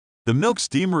The milk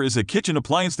steamer is a kitchen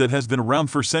appliance that has been around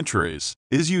for centuries.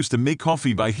 It is used to make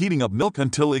coffee by heating up milk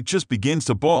until it just begins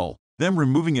to boil, then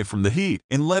removing it from the heat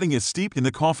and letting it steep in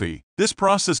the coffee. This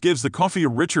process gives the coffee a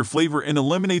richer flavor and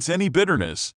eliminates any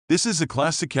bitterness. This is a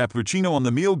classic cappuccino on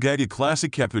the Maniac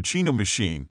classic cappuccino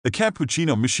machine. The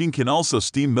cappuccino machine can also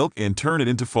steam milk and turn it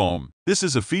into foam. This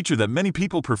is a feature that many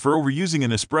people prefer over using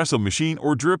an espresso machine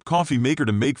or drip coffee maker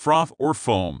to make froth or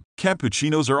foam.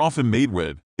 Cappuccinos are often made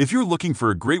with. If you're looking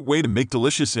for a great way to make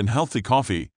delicious and healthy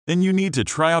coffee, then you need to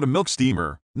try out a milk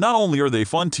steamer. Not only are they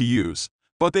fun to use,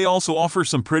 but they also offer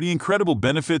some pretty incredible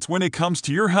benefits when it comes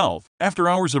to your health. After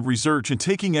hours of research and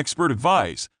taking expert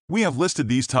advice, we have listed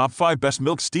these top 5 best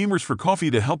milk steamers for coffee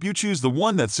to help you choose the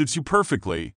one that suits you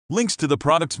perfectly. Links to the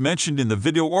products mentioned in the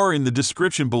video are in the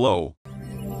description below.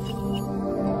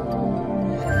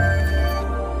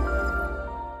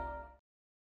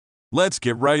 Let's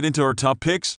get right into our top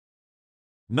picks.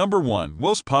 Number 1.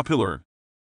 Most popular.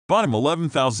 Bottom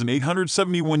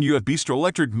 11,871 UF Bistro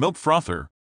Electric Milk Frother.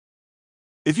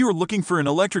 If you are looking for an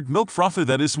electric milk frother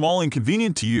that is small and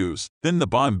convenient to use, then the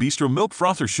Bottom Bistro Milk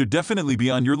Frother should definitely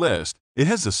be on your list. It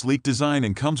has a sleek design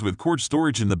and comes with cord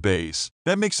storage in the base.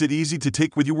 That makes it easy to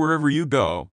take with you wherever you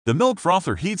go. The milk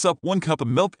frother heats up 1 cup of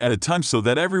milk at a time so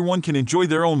that everyone can enjoy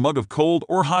their own mug of cold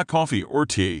or hot coffee or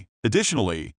tea.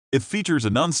 Additionally, it features a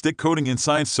non-stick coating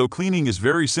inside so cleaning is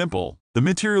very simple. The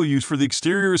material used for the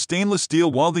exterior is stainless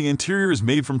steel while the interior is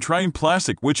made from triton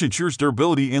plastic, which ensures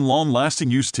durability and long-lasting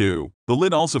use too. The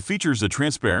lid also features a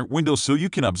transparent window so you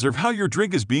can observe how your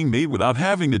drink is being made without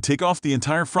having to take off the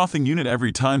entire frothing unit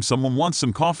every time someone wants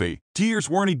some coffee. 2 years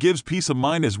warranty gives peace of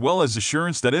mind as well as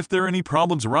assurance that if there are any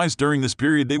problems arise during this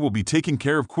period they will be taken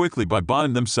care of quickly by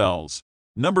Bottom themselves.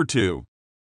 Number 2.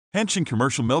 Henshin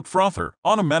Commercial Milk Frother,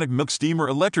 Automatic Milk Steamer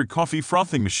Electric Coffee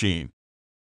Frothing Machine.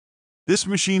 This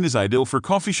machine is ideal for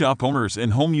coffee shop owners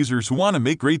and home users who want to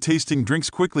make great tasting drinks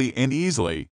quickly and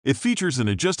easily. It features an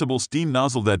adjustable steam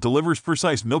nozzle that delivers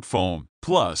precise milk foam.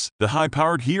 Plus, the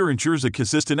high-powered heater ensures a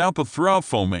consistent output throughout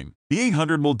foaming. The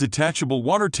 800ml detachable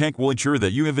water tank will ensure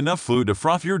that you have enough fluid to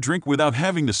froth your drink without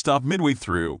having to stop midway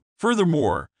through.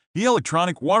 Furthermore, the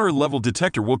electronic water level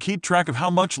detector will keep track of how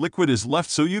much liquid is left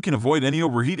so you can avoid any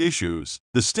overheat issues.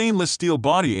 The stainless steel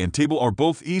body and table are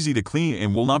both easy to clean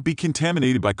and will not be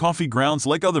contaminated by coffee grounds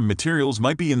like other materials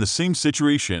might be in the same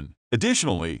situation.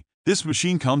 Additionally, this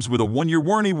machine comes with a 1-year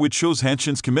warranty which shows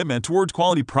Henshin's commitment towards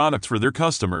quality products for their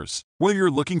customers. Whether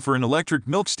you're looking for an electric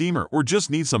milk steamer or just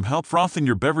need some help frothing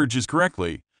your beverages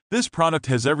correctly, this product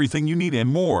has everything you need and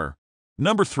more.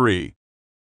 Number 3.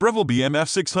 Breville BMF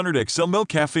 600 XL Milk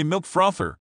Cafe Milk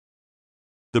Frother.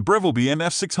 The Breville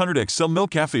BMF 600 XL Milk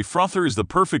Cafe Frother is the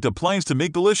perfect appliance to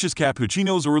make delicious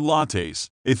cappuccinos or lattes.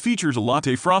 It features a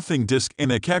latte frothing disc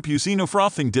and a cappuccino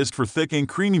frothing disc for thick and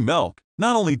creamy milk.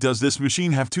 Not only does this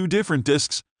machine have 2 different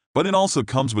discs, but it also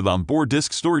comes with onboard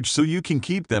disk storage so you can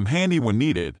keep them handy when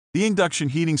needed. The induction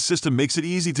heating system makes it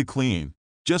easy to clean.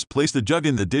 Just place the jug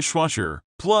in the dishwasher.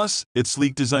 Plus, its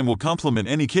sleek design will complement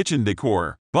any kitchen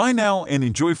decor. Buy now and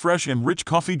enjoy fresh and rich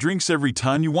coffee drinks every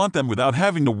time you want them without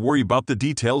having to worry about the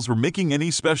details or making any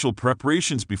special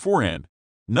preparations beforehand.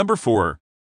 Number 4.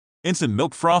 Instant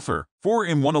Milk Frother,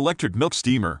 4-in-1 Electric Milk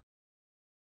Steamer.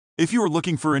 If you are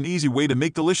looking for an easy way to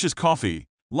make delicious coffee,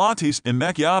 lattes, and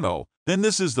macchiato, then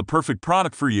this is the perfect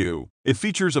product for you. It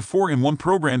features a 4-in-1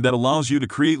 program that allows you to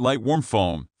create light warm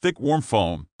foam, thick warm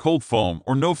foam, cold foam,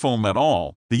 or no foam at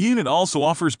all. The unit also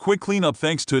offers quick cleanup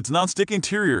thanks to its non-stick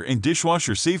interior and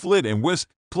dishwasher-safe lid and whisk,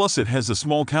 plus it has a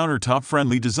small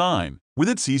countertop-friendly design. With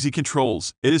its easy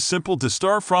controls, it is simple to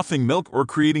start frothing milk or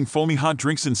creating foamy hot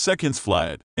drinks in seconds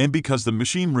flat. And because the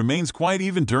machine remains quiet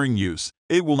even during use,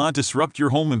 it will not disrupt your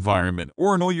home environment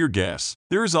or annoy your guests.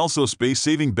 There is also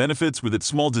space-saving benefits with its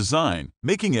small design,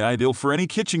 making it ideal for any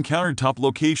kitchen countertop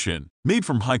location. Made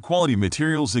from high-quality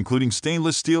materials including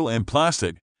stainless steel and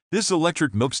plastic, this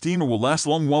electric milk steamer will last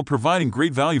long while providing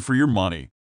great value for your money.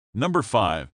 Number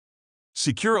 5.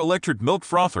 Secure Electric Milk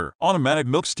Frother, Automatic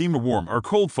Milk Steamer Warm or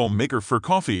Cold Foam Maker for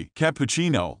Coffee,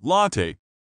 Cappuccino, Latte.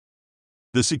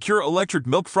 The Secure Electric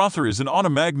Milk Frother is an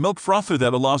automatic milk frother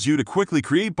that allows you to quickly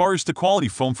create bars to quality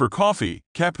foam for coffee,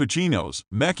 cappuccinos,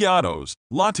 macchiatos,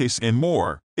 lattes, and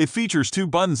more. It features 2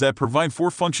 buttons that provide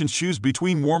 4 functions: choose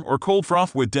between warm or cold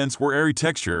froth with dense or airy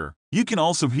texture. You can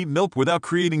also heat milk without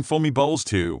creating foamy bubbles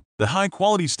too. The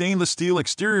high-quality stainless steel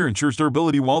exterior ensures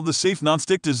durability while the safe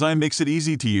non-stick design makes it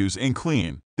easy to use and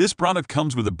clean. This product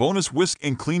comes with a bonus whisk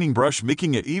and cleaning brush,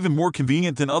 making it even more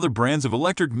convenient than other brands of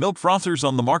electric milk frothers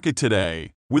on the market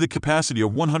today. With a capacity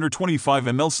of 125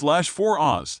 ml/4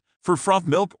 Oz for froth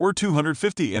milk or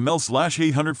 250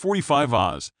 ml/845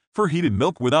 Oz for heated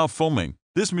milk without foaming,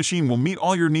 This machine will meet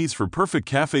all your needs for perfect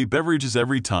cafe beverages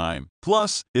every time.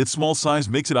 Plus, its small size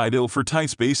makes it ideal for tight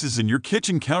spaces in your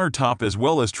kitchen countertop as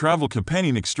well as travel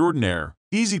companion extraordinaire.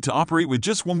 Easy to operate with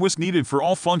just one whisk needed for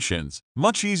all functions,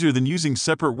 much easier than using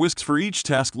separate whisks for each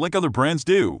task like other brands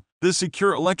do. This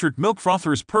secure electric milk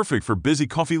frother is perfect for busy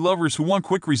coffee lovers who want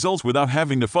quick results without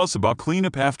having to fuss about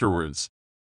cleanup afterwards.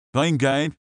 Buying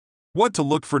guide? What to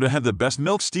look for to have the best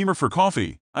milk steamer for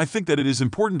coffee? I think that it is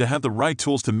important to have the right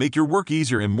tools to make your work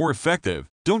easier and more effective.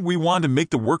 Don't we want to make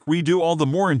the work we do all the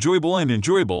more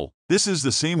enjoyable? This is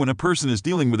the same when a person is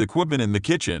dealing with equipment in the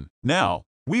kitchen. Now,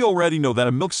 we already know that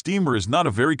a milk steamer is not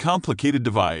a very complicated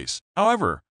device.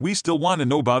 However, we still want to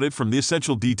know about it from the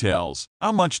essential details.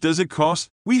 How much does it cost?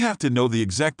 We have to know the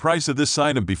exact price of this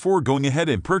item before going ahead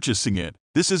and purchasing it.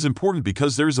 This is important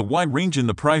because there is a wide range in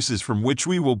the prices from which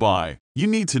we will buy. You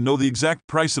need to know the exact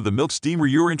price of the milk steamer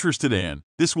you're interested in.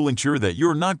 This will ensure that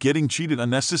you're not getting cheated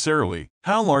unnecessarily.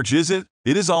 How large is it?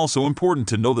 It is also important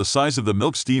to know the size of the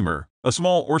milk steamer. A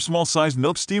small-sized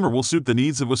milk steamer will suit the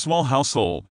needs of a small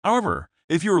household. However,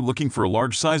 if you are looking for a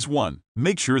large-size one,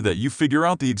 make sure that you figure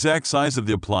out the exact size of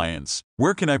the appliance.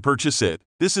 Where can I purchase it?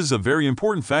 This is a very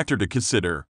important factor to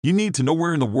consider. You need to know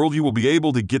where in the world you will be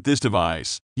able to get this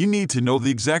device. You need to know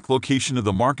the exact location of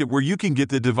the market where you can get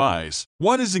the device.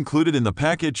 What is included in the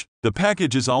package? The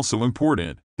package is also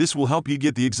important. This will help you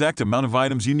get the exact amount of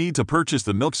items you need to purchase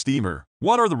the milk steamer.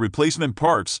 What are the replacement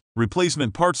parts?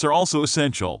 Replacement parts are also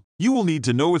essential. You will need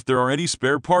to know if there are any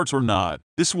spare parts or not.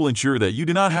 This will ensure that you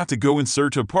do not have to go in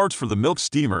search of parts for the milk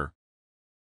steamer.